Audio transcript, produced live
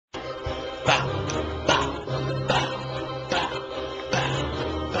bow, bow, bow, bow, bow,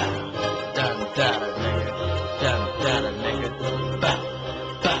 bow. Dun dada nigga, dun dada nigga, bow,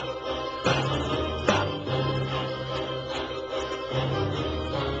 bow, bow, bow.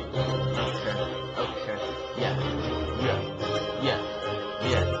 Okay, yeah.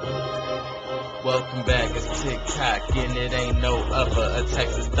 Welcome back, it's TIC TOC, and it ain't no other. A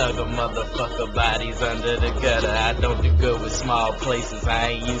Texas thugger, motherfucker, bodies under the gutter. I don't do good with small places, I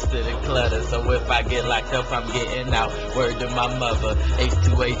ain't used to the clutter. So if I get locked up, I'm getting out. Word to my mother,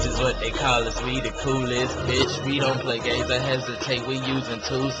 H2H is what they call us. We the coolest, bitch. We don't play games or hesitate, we using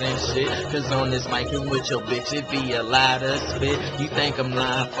tools and shit. Cause on this mic and with your bitch, it be a lot of spit. You think I'm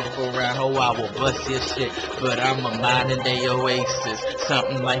lying, fuck around, ho, I will bust your shit. But I'm a modern day oasis,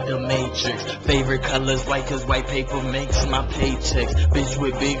 something like the Matrix. Favorite colors white, cause white paper makes my paychecks. Bitch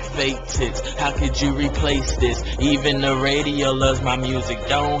with big fake tits, how could you replace this? Even the radio loves my music,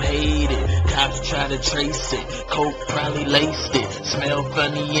 don't hate it. Cops try to trace it, coke probably laced it. Smell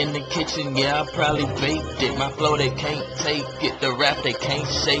funny in the kitchen, yeah, I probably baked it. My flow, they can't take it, the rap, they can't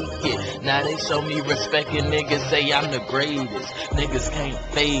shake it. Now they show me respect and niggas say I'm the greatest. Niggas can't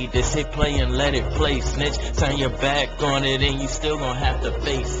fade this, hit play and let it play, snitch. Turn your back on it and you still gon' have to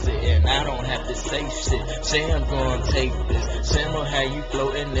face it. And I don't have to say shit, Sam gon' take this. Sam will have you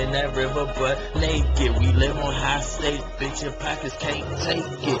floating in that river but naked. We live on high state, bitch, your pockets can't take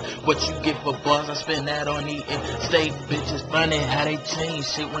it. What you get for bars, I spend that on eating steak. Bitch, it's funny how they change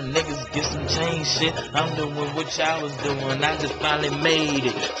shit when niggas get some change shit. I'm doing what y'all was doing, I just finally made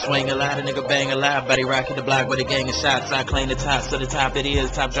it. Swing a lot, a nigga bang a lot, body rocket the block with a gang of shots. I claim the top, so the top it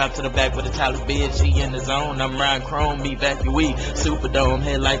is, top drop to the back with a Tyler bitch. He in the zone, I'm riding chrome, evacuee, Superdome,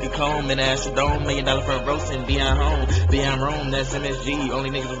 head like a comb and Astrodome. $1 million for a roasting, beyond home, beyond Rome, that's MSG. Only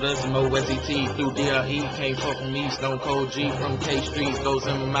niggas with us some OSET through DRE. Can't fuck from me, Stone Cold G from K Streets. Goes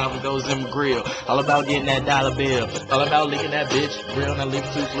in my mouth and goes in my grill. All about getting that dollar bill, all about licking that bitch real. Now leave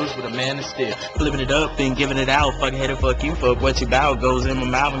too loose with a man that's still flipping it up and giving it out. Fuck head fuck you, fuck what you bout. Goes in my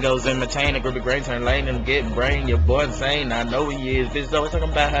mouth and goes in my chain. I grip a grain, turn lane and get brain. Your boy insane, I know he is. Bitch always talking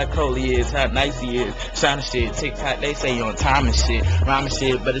about how cold he is, how nice he is. Shining shit, TikTok, they say you on time and shit. Rhyming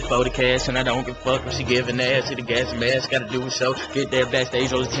shit, but it's for the cash and I don't give a fuck when she giving ass to the gas mask. Gotta do a show, get there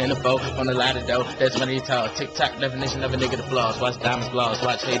backstage, roll the 10 to 4 on the ladder though. That's money talk. TikTok definition of a nigga the flaws. Watch diamonds gloss,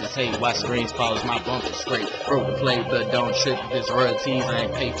 watch haters hate, watch screens falls. My bumper straight, broken play, but don't trip if it's royalties. I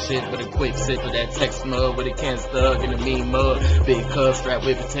ain't paid shit with a quick sip of that text mug with a Kansas thug and a mean mug. Big cub strap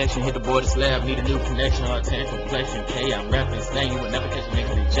with protection, hit the border slab, need a new connection. Hard tan complexion, K, I'm rapping, slang, you would never catch a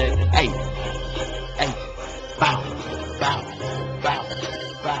nigga rejected. Hey, hey, bow, bow, bow,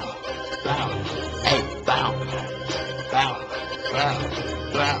 bow, bow, hey, bow, bow, bow,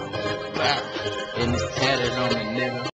 bow, bow. And it's tatted on the nigga.